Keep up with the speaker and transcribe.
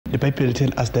Bible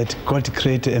tells us that God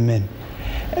created a man.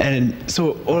 And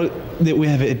so we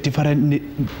have a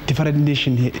different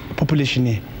nation here, population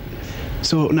here.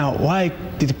 So now, why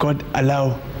did God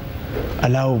allow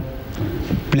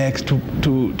blacks to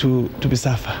be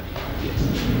suffer?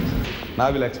 Now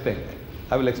I will explain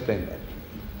that.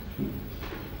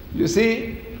 You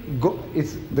see,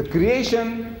 the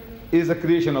creation is a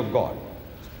creation of God.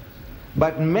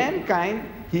 But mankind,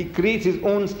 he creates his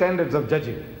own standards of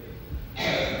judging.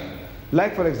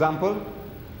 Like, for example,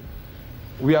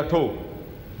 we are told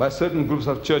by certain groups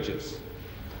of churches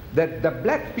that the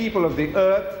black people of the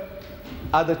earth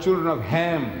are the children of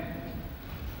Ham.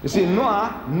 You see,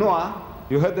 Noah,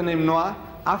 you heard the name Noah,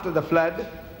 after the flood.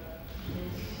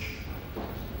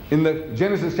 In the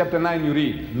Genesis chapter 9 you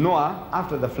read, Noah,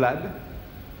 after the flood,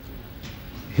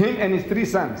 him and his 3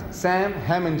 sons, Sam,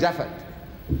 Ham and Japheth,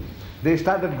 they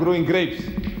started growing grapes.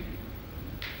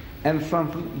 And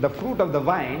from the fruit of the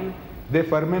vine, they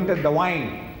fermented the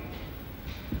wine.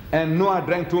 And Noah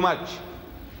drank too much.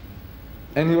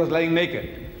 And he was lying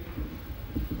naked.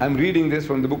 I'm reading this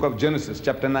from the book of Genesis,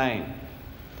 chapter 9.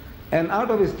 And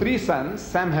out of his 3 sons,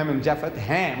 Sam, Ham and Japheth,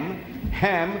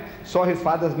 Ham saw his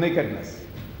father's nakedness.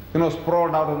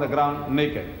 Sprawled out on the ground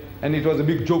naked. And it was a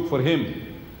big joke for him.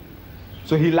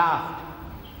 So he laughed.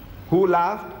 Who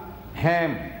laughed?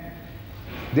 Ham.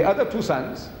 The other 2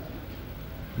 sons,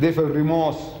 they felt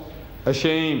remorse,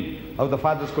 ashamed of the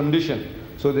father's condition.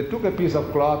 So they took a piece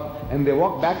of cloth and they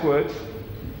walked backwards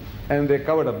and they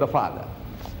covered up the father.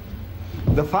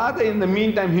 The father, in the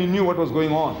meantime, he knew what was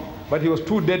going on, but he was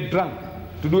too dead drunk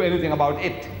to do anything about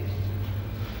it.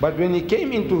 But when he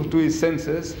came into his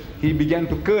senses, he began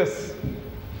to curse.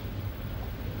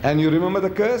 And you remember the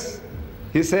curse?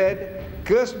 He said,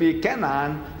 "Cursed be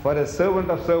Canaan, for a servant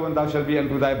of servant thou shalt be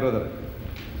unto thy brother."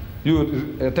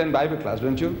 You attend Bible class,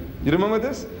 don't you? You remember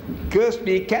this? "Cursed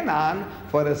be Canaan,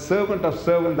 for a servant of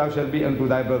servant thou shalt be unto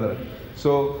thy brother."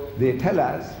 So they tell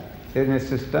us in a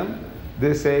system,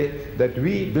 they say that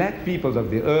we black peoples of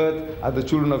the earth are the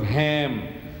children of Ham.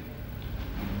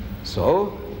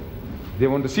 So they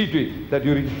want to see to it that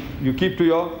you keep to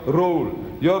your role.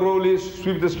 Your role is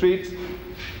sweep the streets,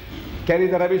 carry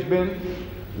the rubbish bin,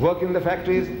 work in the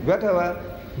factories, whatever.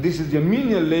 This is your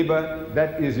menial labor,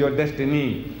 that is your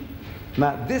destiny.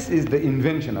 Now this is the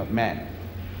invention of man.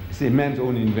 See, man's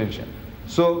own invention.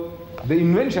 So the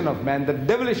invention of man, the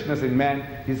devilishness in man,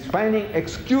 is finding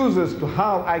excuses to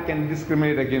how I can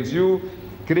discriminate against you,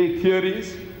 create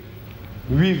theories,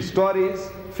 weave stories,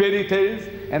 fairy tales,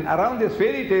 and around these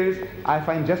fairy tales I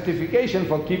find justification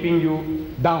for keeping you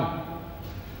down.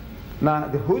 Now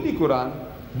the Holy Quran,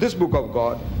 this book of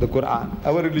God, the Quran,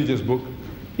 our religious book,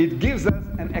 it gives us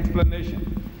an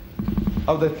explanation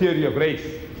of the theory of race.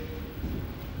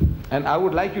 And I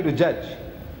would like you to judge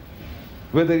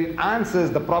whether it answers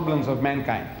the problems of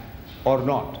mankind or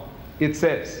not. It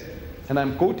says, and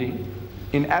I'm quoting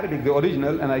in Arabic the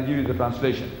original, and I give you the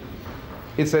translation.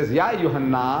 It says, "Ya ayyuhan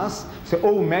nas," say,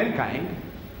 "O mankind,"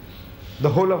 the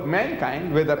whole of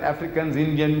mankind, whether Africans,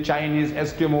 Indian, Chinese,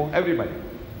 Eskimo, everybody.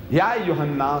 "Ya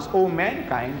ayyuhan nas," O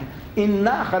mankind,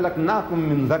 "inna khalaqnakum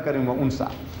min dhakarin wa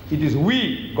unsa." It is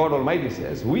we, God Almighty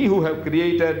says, we who have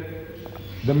created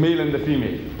the male and the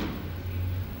female.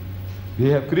 We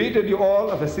have created you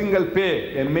all of a single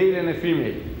pair, a male and a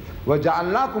female.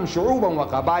 وَجَعَلْنَاكُمْ شُعُوبًا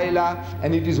وَقَبَائِلًا.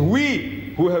 And it is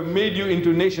we who have made you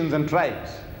into nations and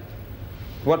tribes.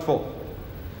 What for?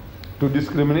 To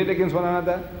discriminate against one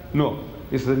another? No.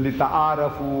 It's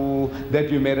لِتَعَارَفُوا, that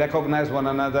you may recognize one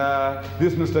another.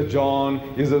 This Mr. John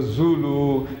is a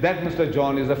Zulu, that Mr.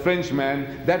 John is a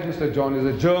Frenchman, that Mr. John is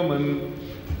a German.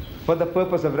 For the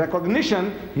purpose of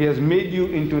recognition, he has made you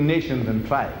into nations and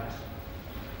tribes.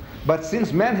 But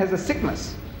since man has a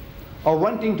sickness of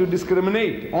wanting to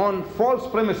discriminate on false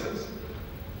premises,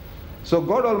 so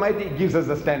God Almighty gives us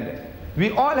a standard. We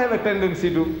all have a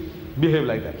tendency to behave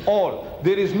like that. All.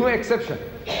 There is no exception.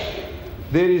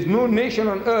 There is no nation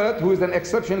on earth who is an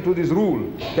exception to this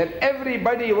rule, that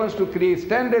everybody wants to create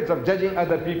standards of judging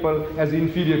other people as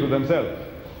inferior to themselves.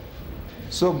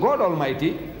 So God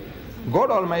Almighty,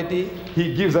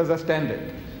 He gives us a standard.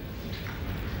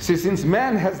 See, since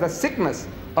man has the sickness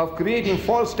of creating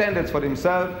false standards for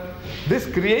himself, this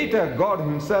Creator, God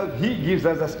Himself, He gives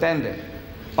us a standard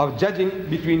of judging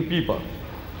between people.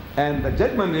 And the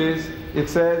judgment is, it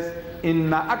says,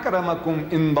 "Inna akramakum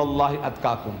indallahi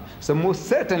atqakum." So most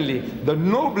certainly, the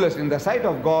noblest in the sight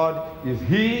of God is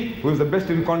he who is the best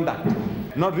in conduct.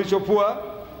 Not rich or poor,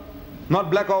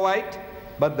 not black or white,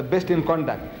 but the best in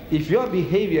conduct. If your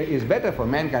behavior is better for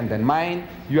mankind than mine,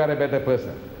 you are a better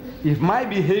person. If my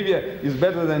behavior is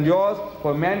better than yours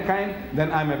for mankind,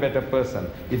 then I'm a better person.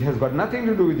 It has got nothing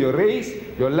to do with your race,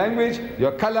 your language,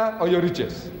 your color, or your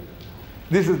riches.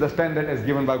 This is the standard as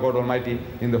given by God Almighty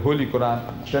in the Holy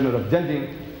Quran, standard of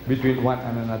judging between one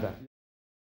and another.